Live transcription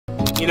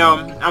You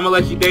know, I'ma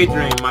let you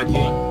daydream, my G.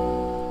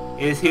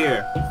 It's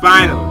here,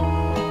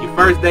 finally. Your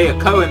first day of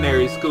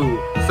culinary school.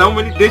 So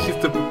many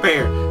dishes to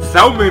prepare.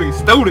 So many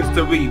students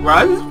to meet,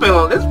 bro.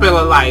 This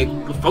feeling like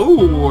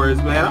Food Wars,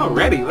 man.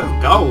 Already,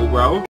 let's go,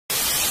 bro.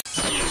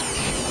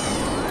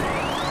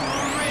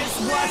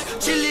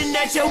 Chillin'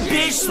 at your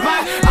bitch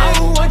spot. I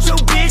don't want your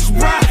bitch,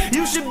 bruh.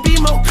 You should be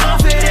more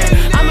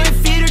confident. I'ma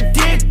feed her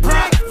dick,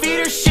 bruh. Feed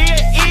her shit,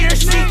 eat her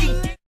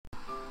sneaky.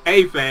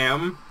 Hey,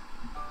 fam.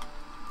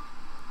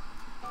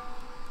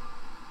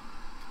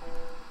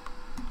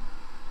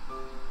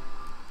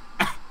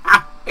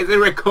 Is it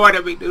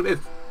recording me do this?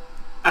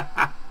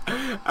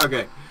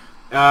 Okay.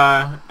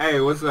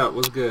 Hey, what's up?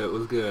 What's good?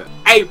 What's good?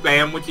 Hey,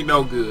 fam, what you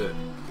know good?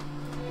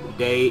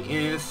 Day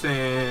in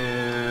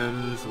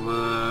Sims.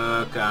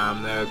 Look,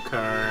 I'm the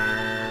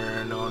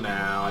Colonel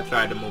now. I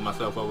tried to move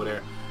myself over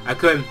there. I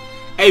couldn't.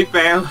 Hey,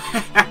 fam.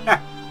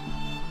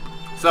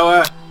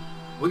 So,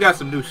 we got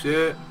some new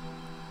shit.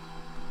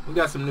 We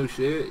got some new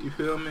shit, you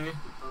feel me?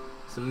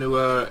 Some new,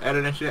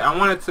 editing shit. I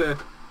wanted to,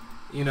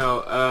 you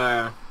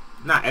know,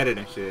 not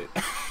editing shit.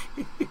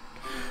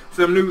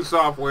 Some new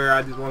software.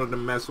 I just wanted to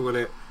mess with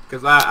it.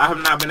 Because I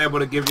have not been able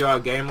to give y'all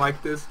a game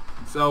like this.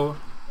 So,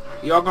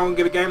 y'all gonna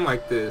get a game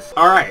like this.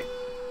 Alright.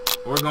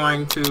 We're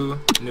going to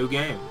new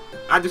game.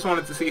 I just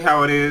wanted to see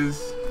how it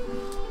is.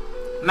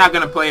 I'm not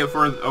gonna play it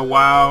for a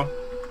while.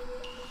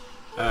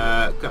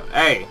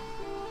 Hey.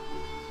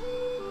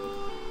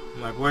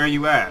 I'm like, where are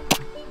you at?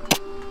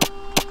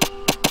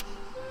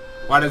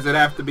 Why does it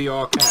have to be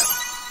all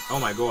caps? Oh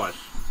my gosh.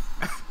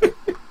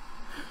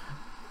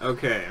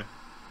 Okay.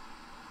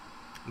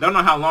 Don't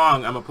know how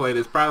long I'm gonna play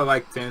this. Probably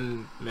like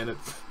 10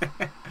 minutes.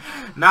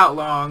 Not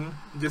long.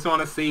 Just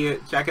want to see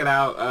it. Check it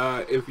out.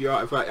 If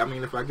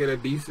I get a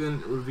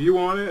decent review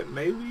on it,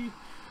 maybe.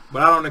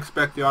 But I don't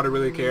expect y'all to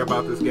really care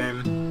about this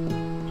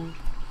game.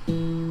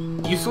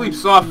 You sleep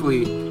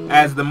softly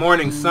as the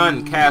morning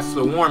sun casts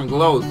a warm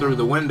glow through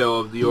the window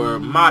of your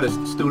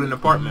modest student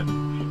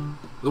apartment.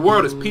 The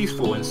world is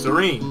peaceful and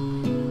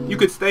serene. You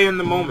could stay in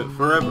the moment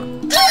forever.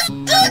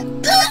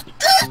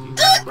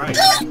 Right.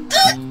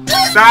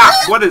 Stop!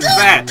 What is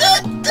that?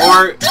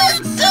 Or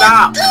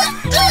stop!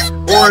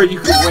 Or you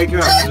could wake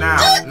up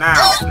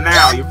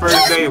now. Your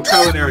first day of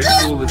culinary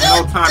school is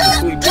no time to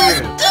sleep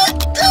in.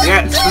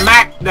 Yeah,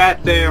 smack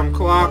that damn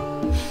clock.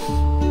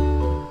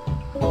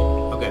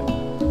 Okay.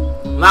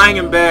 Lying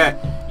in bed,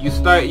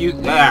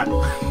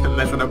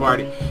 messing up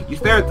party. You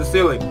stare at the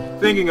ceiling,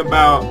 thinking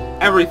about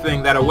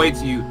everything that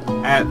awaits you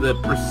at the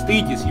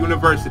prestigious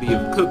University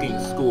of Cooking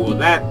School.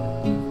 That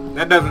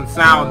doesn't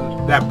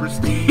sound that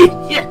prestigious.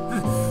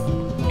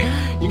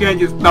 You can't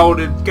just throw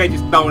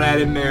that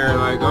in there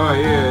like, oh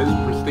yeah, it's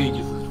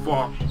prestigious as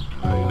fuck.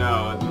 Like,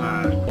 no, it's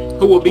not.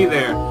 Who will be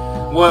there?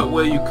 What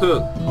will you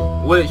cook?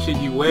 What should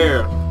you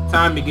wear?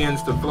 Time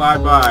begins to fly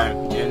by,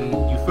 and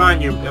you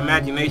find your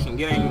imagination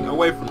getting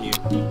away from you.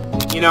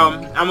 You know,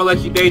 I'm gonna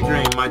let you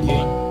daydream, my G.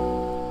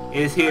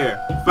 It's here,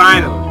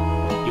 finally.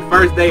 Your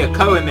first day of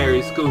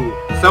culinary school.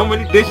 So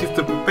many dishes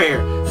to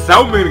prepare.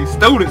 So many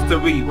students to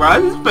meet,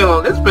 bro.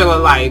 This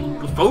feeling like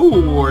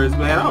Food Wars,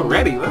 man.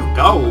 Already, let's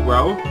go,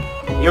 bro.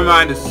 Your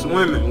mind is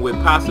swimming with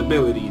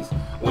possibilities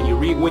when you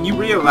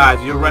realize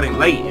you're running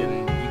late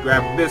and you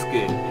grab a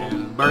biscuit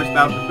and burst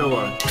out the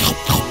door.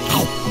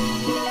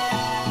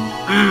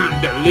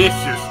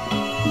 Delicious.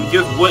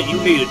 Just what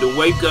you needed to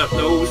wake up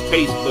those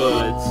taste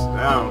buds.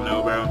 I don't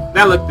know, bro.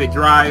 That looked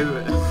dry.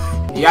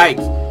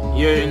 Yikes.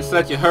 You're in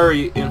such a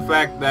hurry, in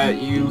fact,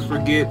 that you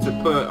forget to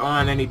put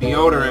on any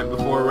deodorant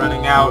before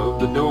running out of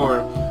the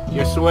door.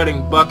 You're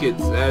sweating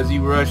buckets as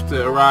you rush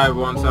to arrive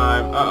on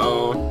time.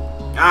 Uh-oh.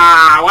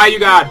 Why you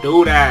gotta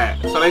do that?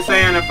 So they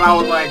saying if I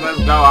was like, let's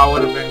go, I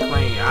would have been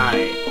clean.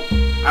 Alright.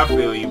 I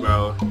feel you,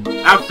 bro.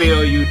 I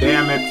feel you,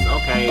 damn it.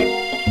 Okay.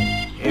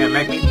 Yeah,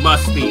 make me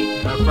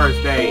musty on the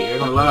first day. They're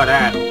gonna love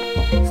that.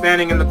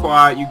 Standing in the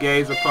quad, you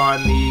gaze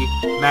upon the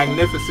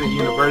magnificent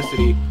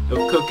University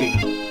of Cooking.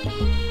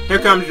 Here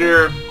comes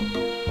your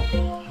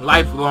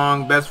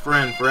lifelong best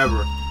friend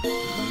forever,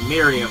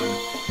 Miriam.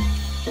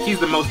 She's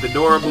the most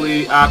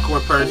adorably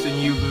awkward person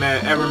you've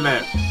ever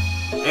met.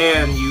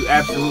 And you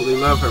absolutely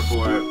love her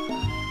for it.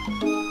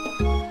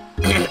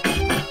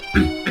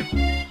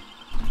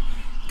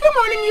 Good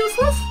morning,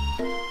 Useless.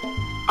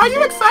 Are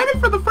you excited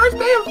for the first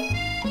day of...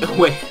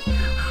 Wait.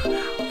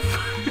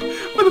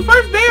 For the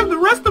first day of the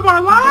rest of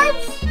our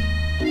lives?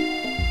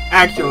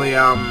 Actually,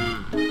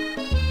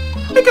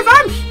 Because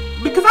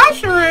I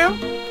sure am.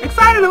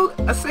 Excited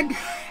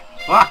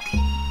Fuck.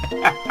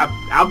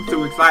 I'm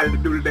too excited to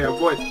do the damn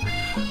voice.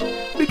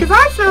 Because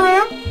I sure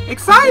am.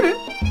 Excited.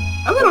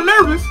 A little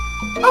nervous.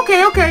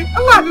 Okay,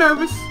 a lot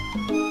nervous.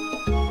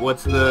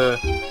 What's the...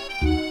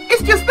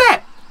 It's just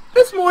that.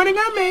 This morning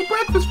I made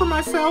breakfast for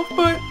myself,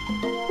 but,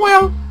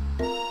 well,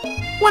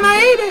 when I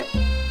ate it,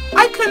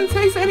 I couldn't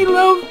taste any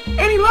love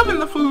in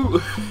the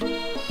food.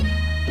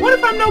 What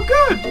if I'm no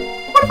good?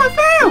 What if I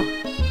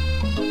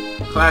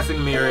fail? Classic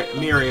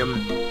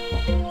Miriam,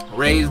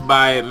 raised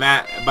by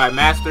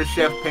master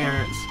chef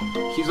parents,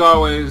 She's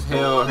always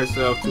held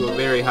herself to a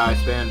very high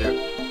standard.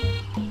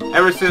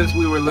 Ever since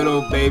we were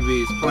little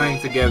babies playing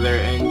together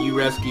and you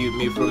rescued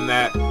me from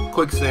that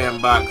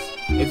quicksand box,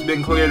 it's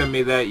been clear to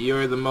me that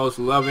you're the most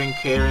loving,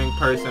 caring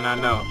person I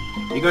know.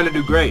 You're gonna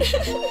do great.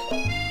 but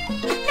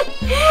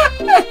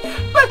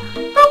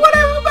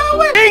whatever about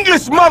what?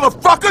 English,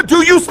 motherfucker!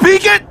 Do you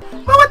speak it?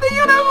 But with the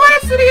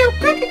University of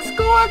Cooking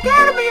School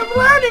Academy of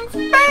Learning's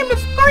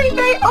famous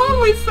 3-day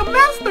only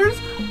semesters,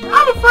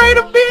 I'm afraid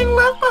of being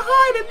left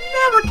behind and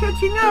never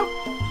catching up.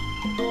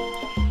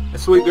 A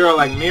sweet girl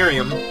like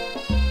Miriam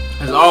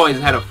has always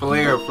had a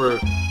flair for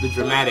the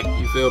dramatic,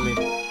 you feel me?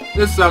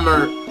 This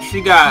summer,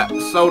 she got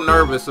so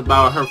nervous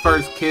about her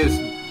first kiss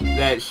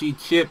that she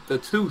chipped a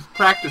tooth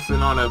practicing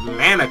on a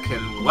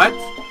mannequin. What?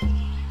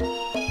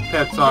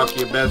 Pep talk,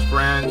 your best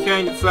friend.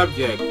 Change the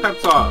subject. Pep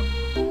talk.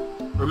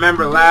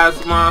 Remember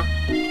last month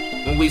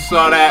when we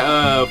saw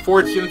that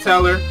fortune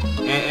teller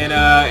and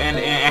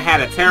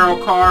had a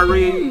tarot card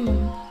read?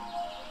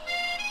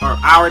 Or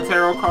our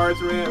tarot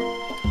cards read?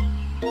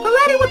 The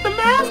lady with the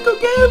mask who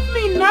gave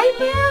me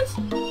nightmares?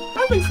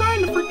 I've been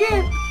trying to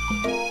forget.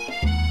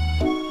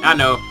 I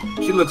know,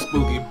 she looks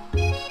spooky,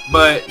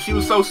 but she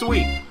was so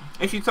sweet.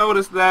 And she told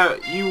us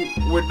that you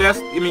were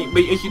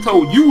and she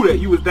told you that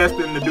you was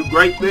destined to do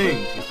great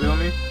things, you feel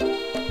me?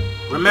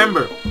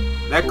 Remember,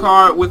 that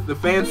card with the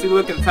fancy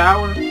looking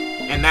tower,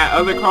 and that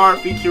other card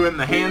featuring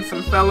the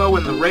handsome fellow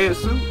in the red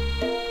suit?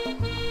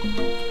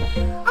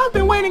 I've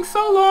been waiting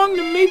so long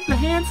to meet the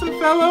handsome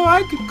fellow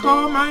I could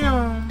call my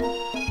own.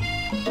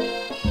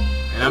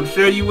 And I'm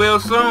sure you will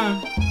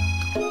soon.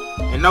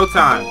 In no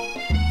time.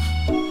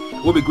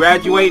 We'll be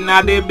graduating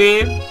out there,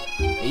 babe,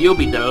 and you'll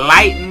be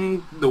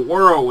delighting the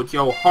world with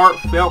your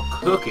heartfelt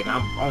cooking.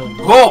 I'm on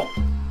go,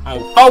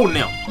 on phone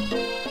now.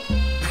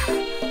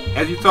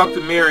 As you talk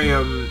to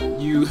Miriam,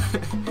 you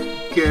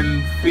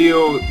can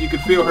feel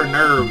her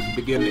nerves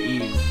begin to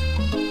ease.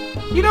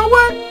 You know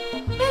what?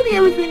 Maybe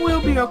everything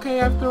will be okay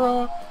after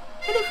all.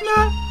 And if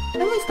not,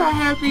 at least I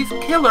have these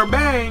killer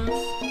bangs.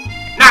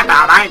 Not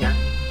all right.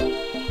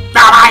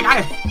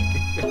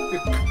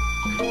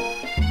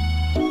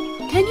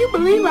 Can you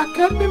believe I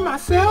cut them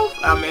myself?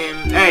 I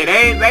mean, hey,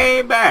 they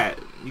ain't bad.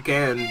 You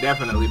can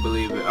definitely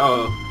believe it.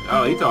 Oh,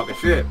 he talking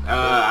shit.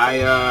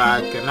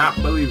 I cannot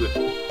believe it.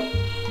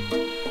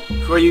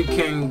 Before you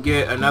can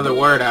get another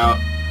word out,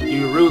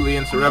 you rudely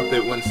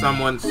interrupted when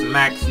someone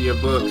smacks your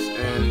books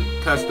and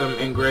custom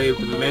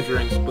engraved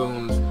measuring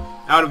spoons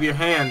out of your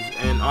hands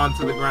and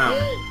onto the ground.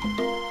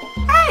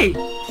 Hey!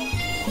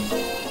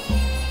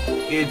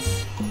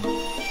 It's...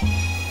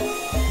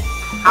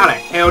 How the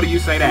hell do you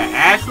say that?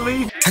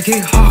 Ashley? I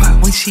get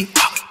hard when she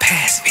walk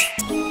past me.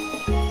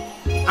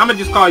 I'ma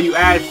just call you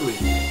Ashley.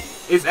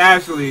 It's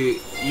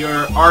Ashley,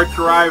 your arch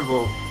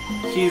rival.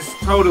 She's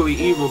totally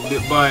evil,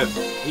 but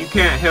you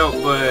can't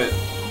help but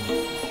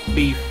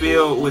be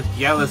filled with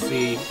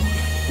jealousy.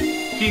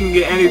 She can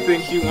get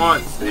anything she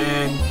wants,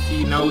 and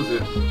she knows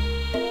it.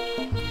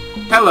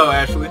 Hello,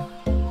 Ashley.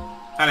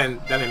 I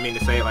didn't mean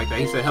to say it like that.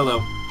 He said hello,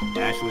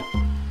 Ashley.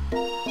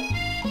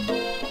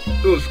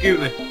 Oh, excuse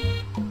me.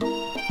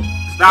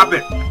 Stop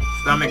it,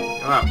 stomach.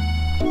 Come up.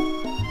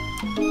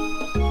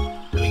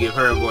 Let me give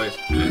her a voice.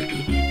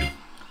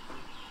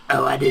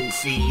 Oh, I didn't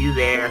see you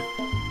there,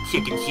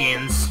 chicken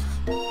shins.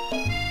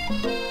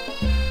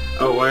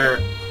 Oh, where?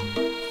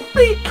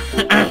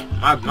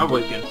 my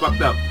voice getting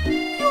fucked up.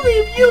 You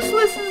leave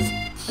useless's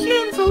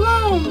shins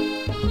alone.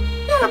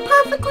 They're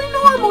perfectly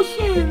normal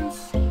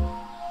shins.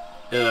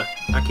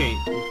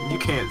 You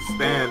can't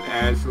stand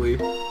Ashley.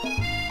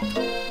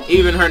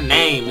 Even her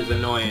name is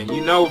annoying.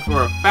 You know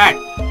for a fact.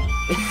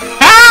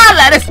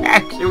 That is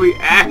actually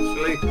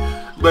Ashley.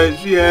 But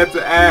she had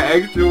to add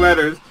extra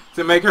letters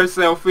to make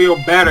herself feel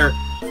better.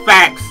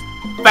 Facts.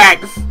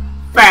 Facts.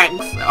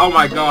 Facts. Oh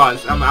my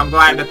gosh. I'm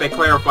glad that they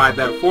clarified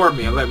that for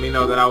me and let me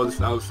know that I was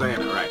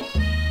saying it right.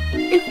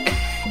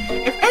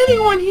 If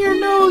anyone here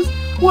knows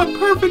what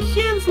perfect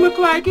shins look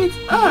like, it's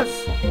us.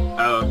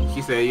 Oh,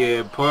 she said,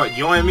 yeah,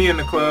 join me in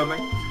the club, man.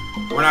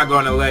 We're not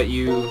going to let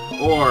you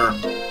or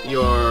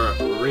your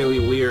really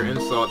weird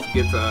insults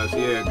get to us,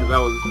 yeah, because that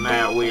was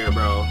mad weird,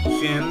 bro.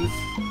 Shins?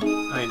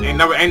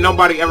 Ain't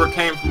nobody ever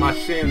came for my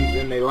shins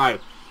in their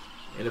life.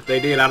 And if they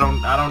did, I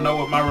don't know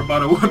what my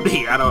rebuttal would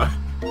be.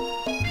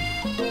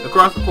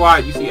 Across the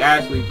quad, you see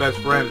Ashley's best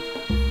friend,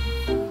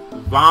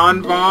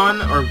 Van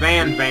or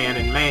Van,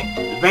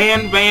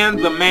 and Van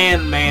the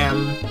man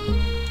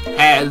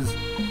has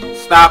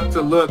stopped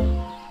to look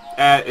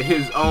at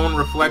his own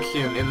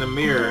reflection in the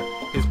mirror.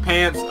 His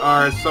pants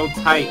are so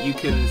tight you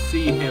can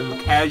see him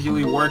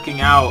casually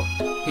working out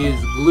his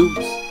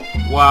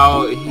glutes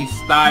while he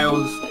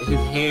styles his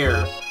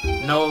hair.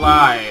 No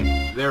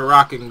lie, they're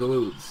rocking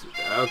glutes.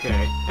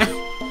 Okay.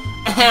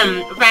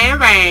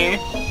 Van.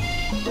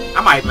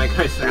 I might make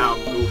her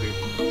sound goofy.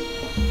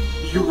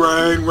 You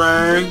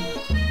rang.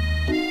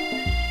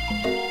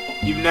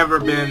 You've never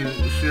been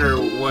sure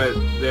what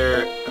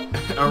their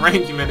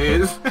arrangement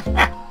is.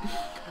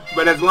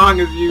 But as long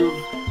as you've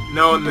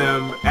known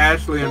them,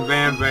 Ashley and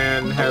Van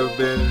have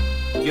been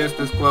just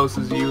as close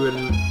as you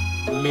and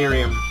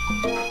Miriam,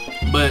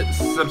 but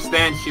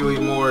substantially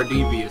more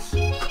devious.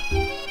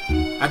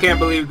 I can't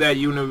believe that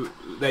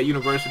that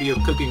University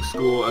of Cooking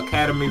School,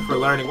 Academy for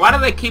Learning. Why do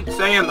they keep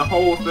saying the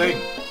whole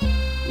thing?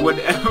 Would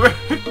ever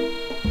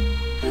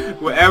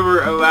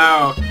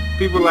allow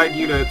people like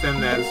you to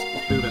attend as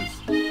students?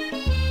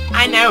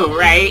 I know,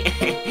 right?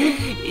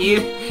 you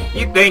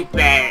think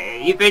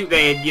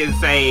they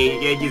just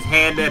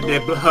hand a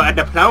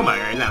diploma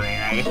or something,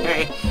 right?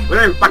 We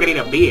don't even fucking need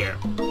a beer.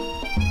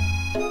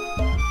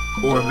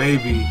 Or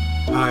maybe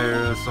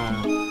hire us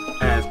on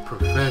as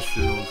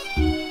professionals.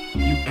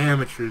 You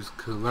amateurs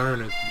could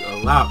learn a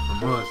lot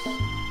from us.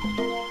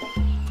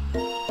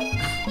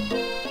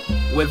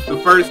 With the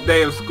first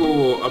day of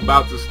school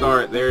about to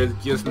start, there is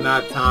just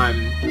not time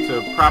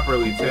to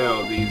properly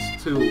tell these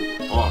two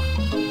off.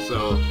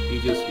 So you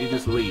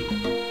just leave.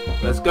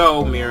 Let's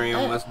go,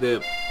 Miriam. Let's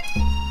dip.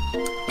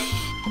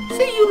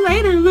 See you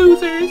later,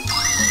 losers.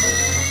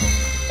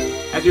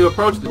 As you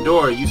approach the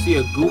door, you see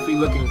a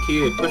goofy-looking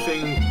kid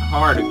pushing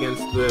hard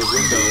against the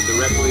window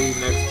directly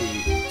next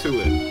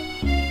to it.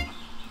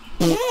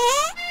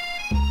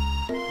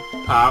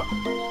 Pop.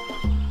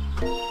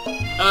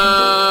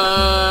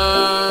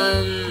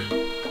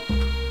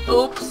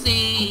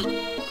 Oopsie.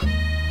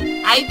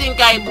 I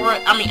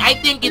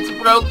think it's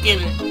broken.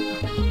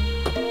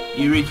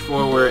 You reach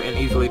forward and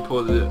easily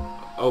open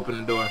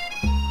the door.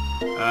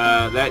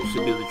 That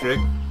should do the trick.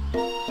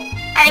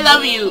 I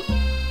love you.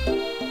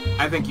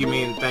 I think you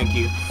mean thank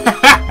you.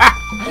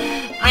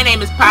 My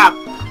name is Pop.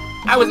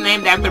 I was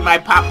named after my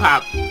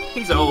Pop.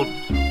 He's old.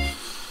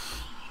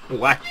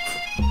 What?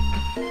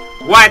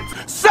 What?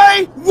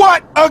 Say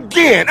what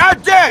again? I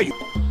dare you!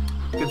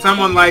 Could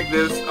someone like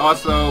this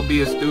also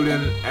be a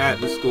student at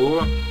the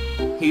school?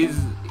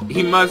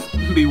 He must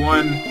be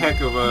one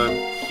heck of a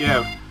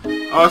chef.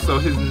 Also,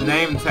 his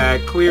name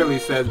tag clearly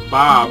says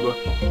Bob,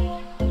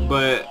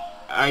 but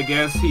I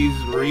guess he's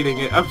reading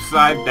it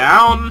upside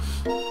down?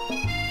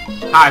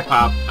 Hi,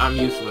 Pop. I'm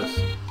useless.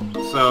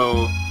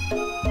 So,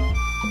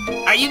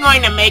 are you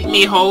going to make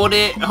me hold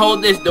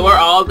this door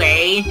all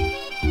day?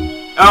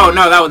 Oh,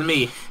 no, that was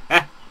me.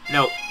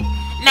 Nope.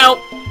 Nope.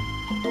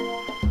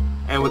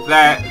 And with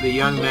that, the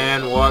young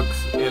man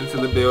walks into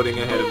the building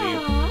ahead of you.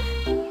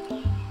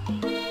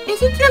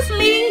 Is it just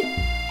me?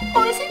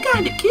 Or is he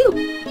kinda cute?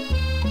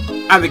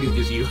 I think it's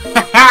just you.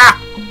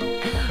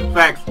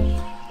 Facts.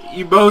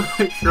 You both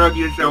shrug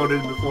your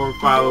shoulders before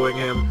following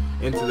him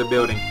into the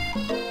building.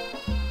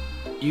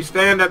 You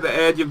stand at the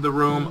edge of the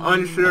room,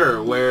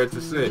 unsure where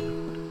to sit.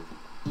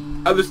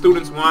 Other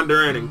students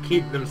wander in and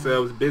keep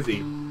themselves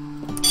busy,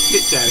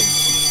 chit-chatting.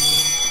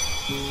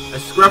 A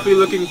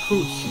scruffy-looking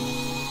pooch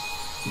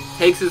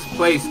takes his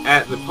place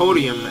at the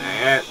podium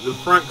at the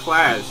front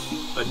class.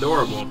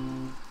 Adorable.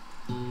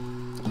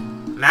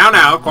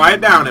 Now,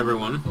 quiet down,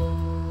 everyone.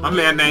 My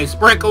man named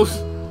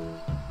Sprinkles.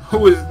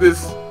 Who is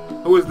this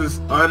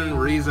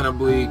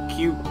unreasonably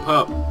cute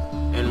pup,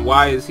 and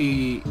why is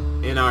he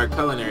in our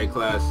culinary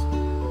class?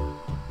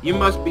 You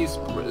must be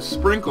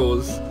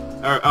Sprinkles.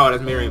 Oh,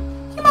 that's Miriam.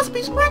 You must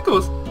be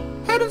Sprinkles,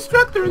 head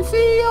instructor and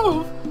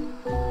CEO of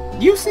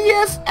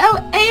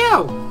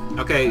UCSLAL.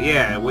 Okay,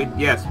 yeah,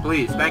 yes,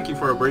 please. Thank you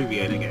for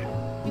abbreviating it.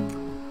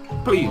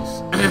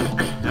 Please.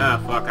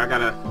 Fuck, I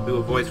gotta do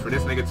a voice for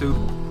this nigga too.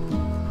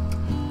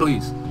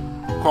 Please,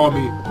 call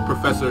me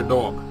Professor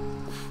Dog.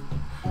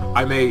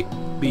 I may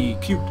be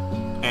cute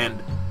and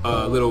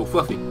a little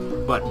fluffy,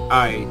 but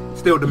I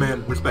still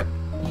demand respect.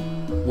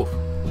 Woof.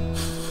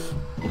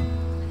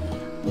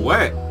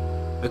 What?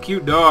 A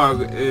cute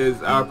dog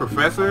is our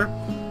professor?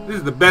 This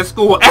is the best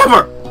school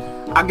ever!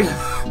 I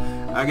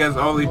guess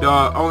only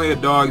a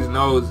dog's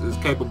nose is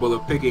capable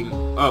of picking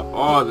up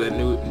all the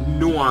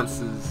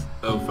nuances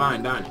of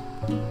fine dining.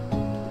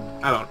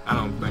 I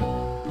don't think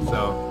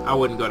so. I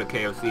wouldn't go to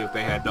KFC if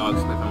they had dogs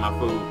sniffing my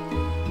food.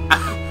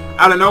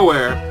 Out of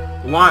nowhere,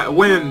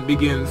 wind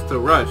begins to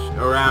rush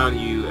around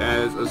you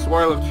as a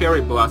swirl of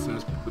cherry blossom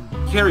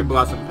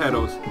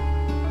petals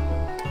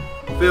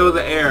fill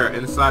the air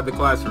inside the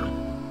classroom.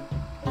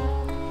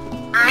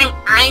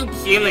 I'm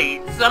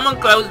chilly. Someone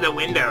close the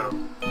window.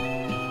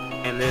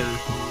 And then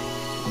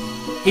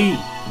he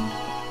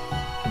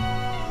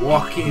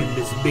walk in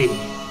this bed.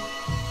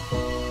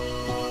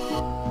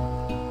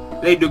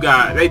 They do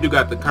got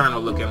the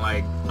Colonel looking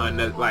like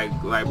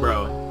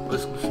bro.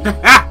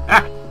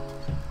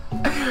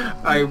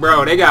 Like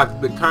bro, they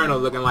got the Colonel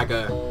looking like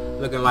a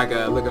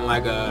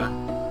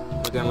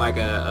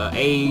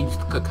aged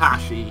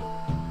Kakashi.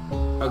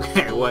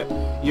 Okay, what?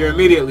 You're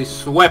immediately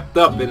swept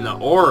up in the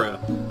aura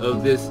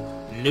of this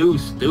new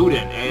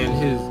student and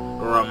his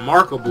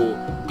remarkable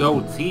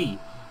goatee,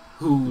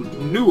 who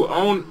knew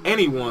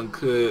anyone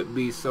could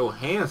be so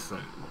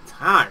handsome.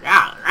 Time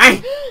out,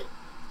 right?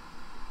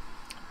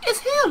 It's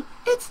him.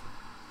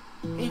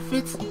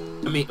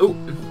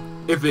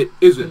 If it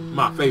isn't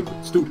my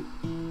favorite student,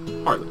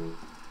 hardly.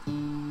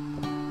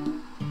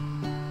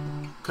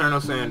 Colonel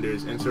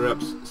Sanders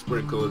interrupts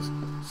Sprinkles.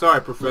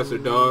 Sorry, Professor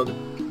Dog,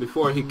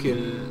 before he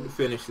can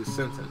finish his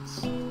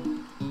sentence.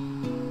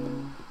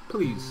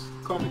 Please,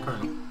 call me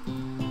Colonel.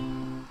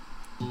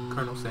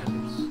 Colonel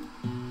Sanders.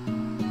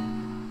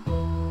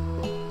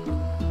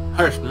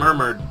 Hushed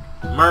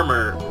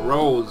murmur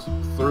rolls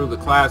through the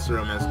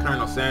classroom as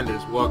Colonel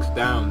Sanders walks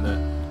down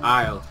the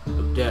aisle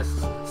of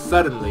desks.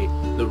 Suddenly,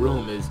 the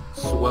room is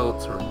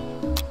sweltering.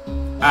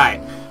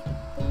 Alright.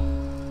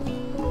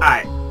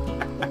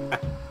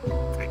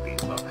 Take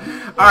these off.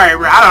 Alright,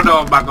 bro. I don't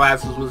know if my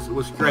glasses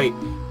was straight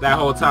that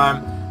whole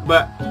time,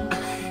 but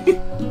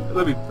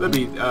let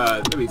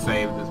me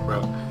save this,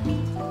 bro.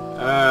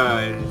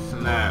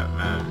 Snap,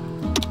 man.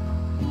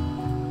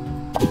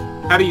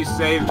 How do you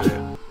save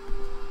it?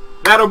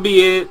 That'll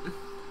be it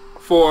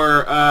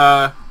for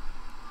I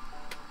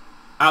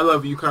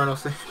love you, Colonel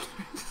Sanders.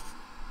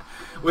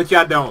 Which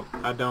I don't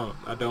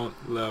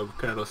love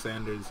Colonel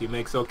Sanders. He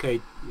makes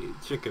okay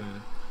chicken.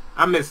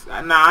 I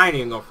ain't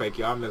even gonna fake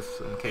you. I miss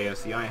some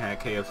KFC. I ain't had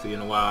KFC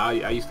in a while.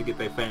 I used to get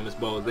their famous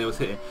bowls. They was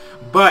hitting.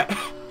 But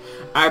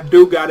I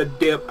do gotta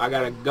dip. I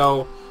gotta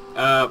go.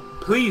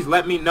 Please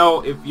let me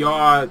know if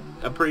y'all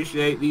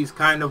appreciate these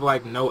kind of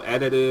like no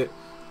edited,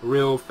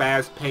 real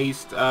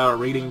fast-paced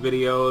reading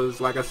videos.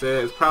 Like I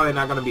said, it's probably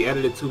not gonna be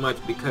edited too much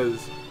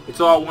because it's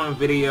all one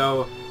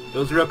video. It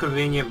was real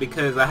convenient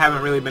because I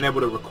haven't really been able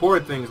to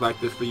record things like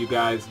this for you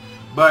guys.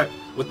 But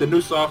with the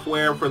new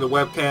software for the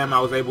webcam, I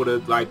was able to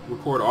like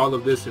record all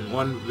of this in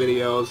one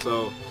video.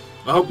 So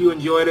I hope you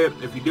enjoyed it.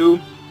 If you do,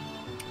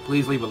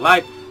 please leave a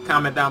like,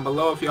 comment down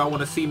below if y'all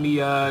want to see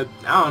me, I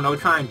don't know,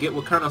 try and get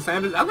with Colonel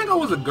Sanders. I think I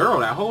was a girl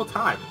that whole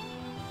time.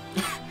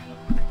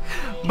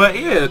 But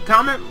yeah,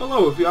 comment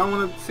below if y'all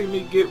want to see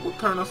me get with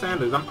Colonel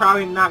Sanders. I'm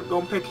probably not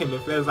going to pick him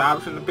if there's an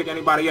option to pick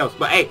anybody else.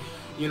 But hey,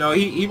 you know,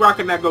 he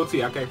rocking that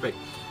goatee. I can't fake.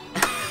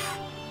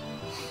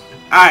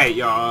 Alright,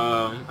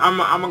 y'all. I'm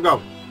gonna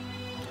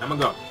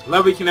go.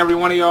 Love each and every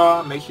one of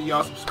y'all. Make sure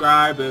y'all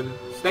subscribe and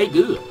stay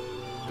good.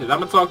 Because I'm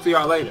going to talk to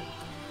y'all later.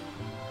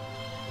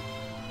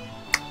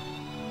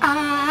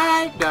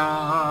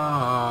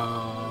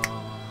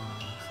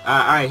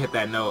 I ain't hit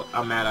that note.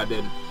 I'm mad I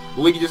didn't.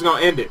 But we just going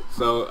to end it.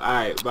 So,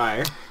 alright,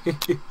 bye.